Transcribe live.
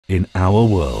In our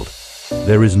world,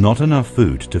 there is not enough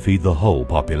food to feed the whole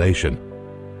population.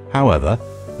 However,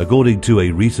 according to a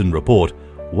recent report,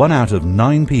 1 out of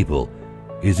 9 people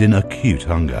is in acute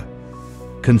hunger.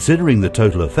 Considering the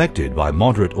total affected by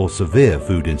moderate or severe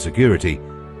food insecurity,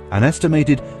 an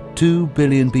estimated 2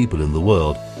 billion people in the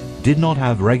world did not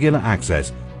have regular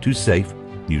access to safe,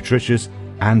 nutritious,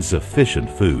 and sufficient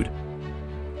food.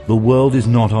 The world is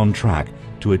not on track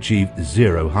to achieve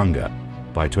zero hunger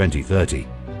by 2030.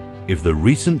 If the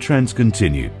recent trends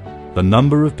continue, the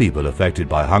number of people affected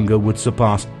by hunger would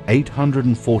surpass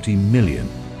 840 million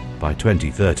by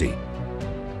 2030.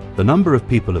 The number of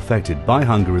people affected by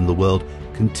hunger in the world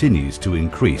continues to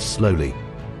increase slowly.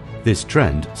 This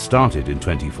trend started in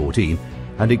 2014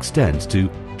 and extends to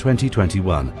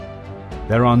 2021.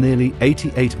 There are nearly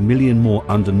 88 million more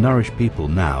undernourished people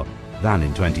now than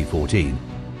in 2014,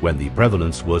 when the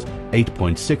prevalence was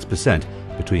 8.6%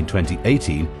 between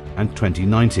 2018 and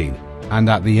 2019, and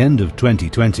at the end of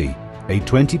 2020, a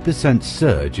 20%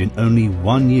 surge in only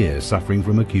 1 year suffering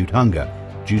from acute hunger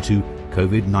due to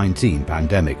COVID-19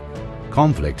 pandemic,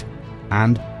 conflict,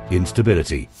 and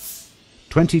instability.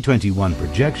 2021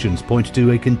 projections point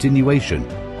to a continuation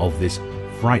of this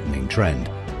frightening trend,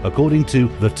 according to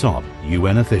the top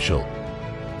UN official.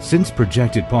 Since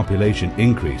projected population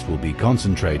increase will be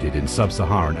concentrated in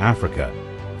sub-Saharan Africa,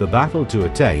 the battle to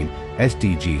attain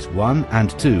SDGs 1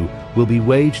 and 2 will be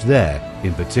waged there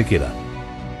in particular.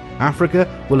 Africa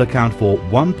will account for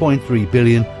 1.3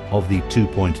 billion of the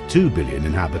 2.2 billion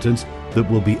inhabitants that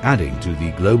will be adding to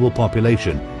the global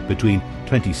population between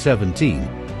 2017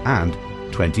 and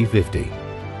 2050.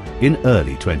 In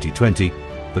early 2020,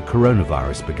 the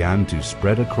coronavirus began to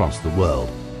spread across the world.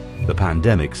 The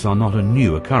pandemics are not a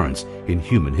new occurrence in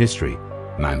human history.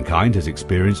 Mankind has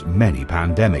experienced many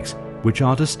pandemics, which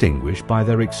are distinguished by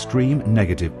their extreme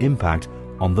negative impact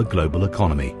on the global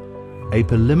economy. A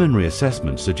preliminary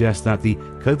assessment suggests that the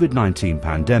COVID-19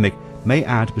 pandemic may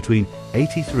add between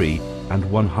 83 and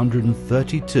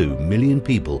 132 million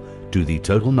people to the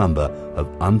total number of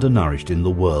undernourished in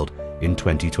the world in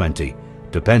 2020,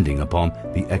 depending upon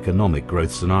the economic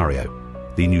growth scenario.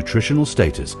 The nutritional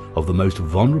status of the most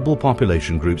vulnerable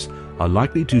population groups are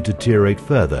likely to deteriorate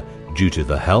further due to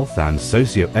the health and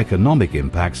socio-economic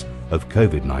impacts of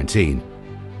COVID-19.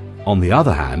 On the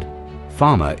other hand,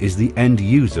 farmer is the end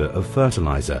user of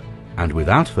fertilizer, and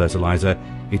without fertilizer,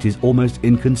 it is almost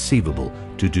inconceivable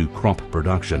to do crop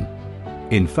production.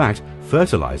 In fact,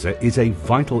 fertilizer is a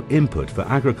vital input for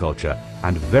agriculture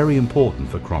and very important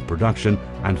for crop production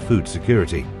and food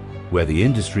security, where the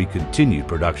industry continued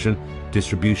production,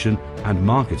 distribution and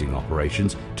marketing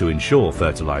operations to ensure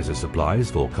fertilizer supplies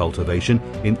for cultivation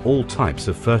in all types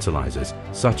of fertilizers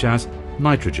such as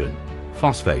nitrogen,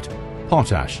 phosphate,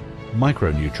 potash,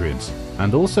 micronutrients,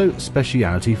 and also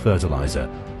specialty fertilizer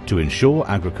to ensure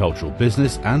agricultural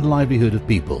business and livelihood of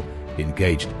people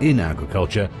engaged in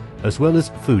agriculture, as well as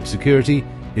food security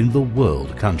in the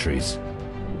world countries.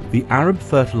 The Arab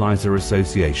Fertilizer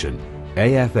Association,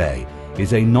 AFA,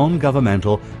 is a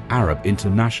non-governmental Arab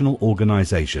international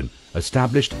organization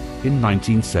established in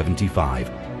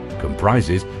 1975,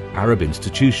 comprises Arab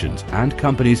institutions and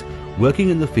companies working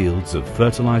in the fields of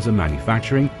fertilizer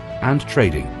manufacturing and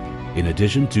trading, in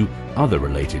addition to other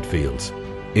related fields.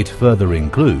 It further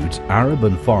includes Arab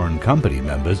and foreign company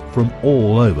members from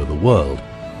all over the world,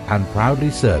 and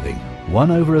proudly serving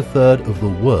 1/3 of the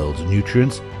world's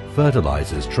nutrients,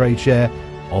 fertilizers trade share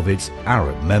of its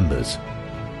Arab members.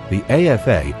 The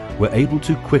AFA were able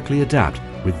to quickly adapt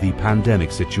with the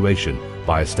pandemic situation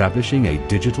by establishing a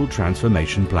digital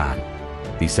transformation plan.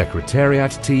 The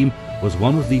Secretariat team was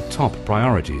one of the top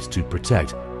priorities to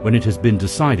protect when it has been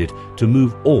decided to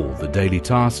move all the daily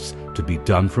tasks to be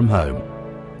done from home.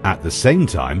 At the same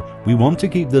time, we want to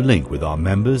keep the link with our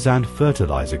members and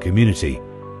fertilizer community,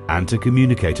 and to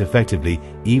communicate effectively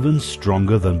even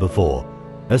stronger than before,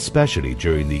 especially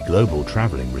during the global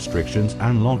traveling restrictions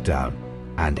and lockdown.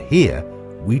 And here,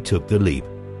 we took the leap.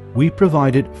 We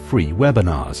provided free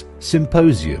webinars,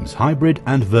 symposiums, hybrid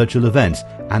and virtual events,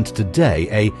 and today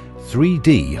a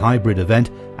 3D hybrid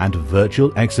event and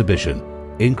virtual exhibition,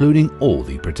 including all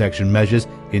the protection measures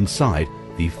inside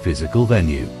the physical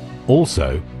venue.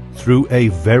 Also, through a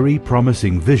very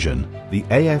promising vision, the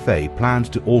AFA plans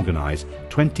to organize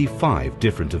 25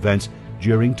 different events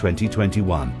during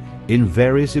 2021 in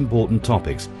various important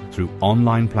topics through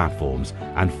online platforms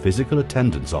and physical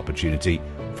attendance opportunity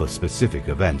for specific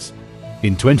events.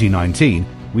 In 2019,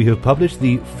 we have published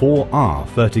the 4R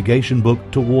fertigation book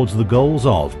towards the goals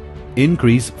of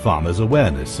increase farmers'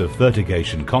 awareness of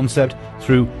fertigation concept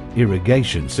through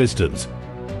irrigation systems,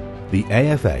 the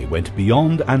AFA went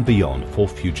beyond and beyond for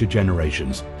future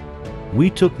generations. We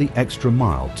took the extra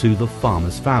mile to the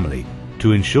farmer's family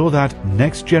to ensure that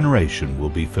next generation will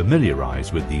be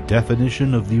familiarized with the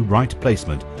definition of the right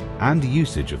placement and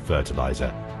usage of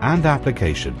fertilizer and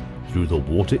application through the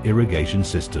water irrigation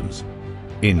systems.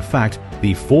 In fact,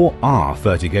 the 4R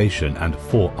fertigation and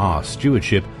 4R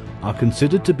stewardship are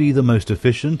considered to be the most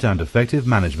efficient and effective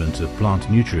management of plant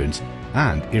nutrients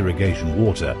and irrigation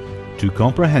water to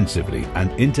comprehensively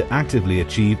and interactively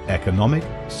achieve economic,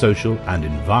 social and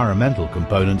environmental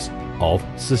components of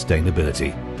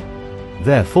sustainability.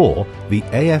 Therefore, the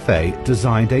AFA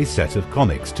designed a set of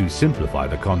comics to simplify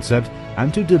the concept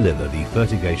and to deliver the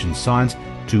fertigation science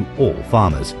to all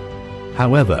farmers.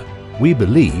 However, we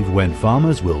believe when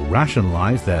farmers will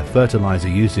rationalize their fertilizer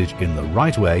usage in the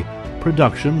right way,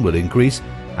 production will increase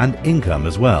and income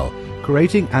as well,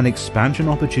 creating an expansion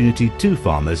opportunity to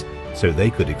farmers so they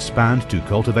could expand to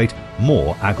cultivate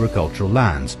more agricultural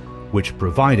lands, which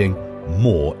providing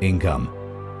more income.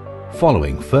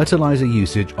 Following fertilizer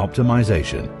usage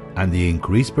optimization and the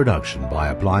increased production by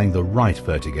applying the right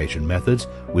fertigation methods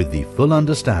with the full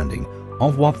understanding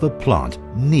of what the plant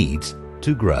needs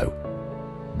to grow.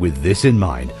 With this in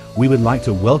mind, we would like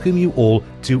to welcome you all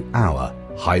to our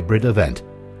hybrid event,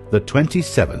 the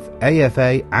 27th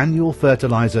AFA Annual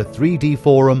Fertilizer 3D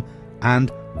Forum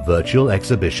and Virtual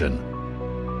Exhibition.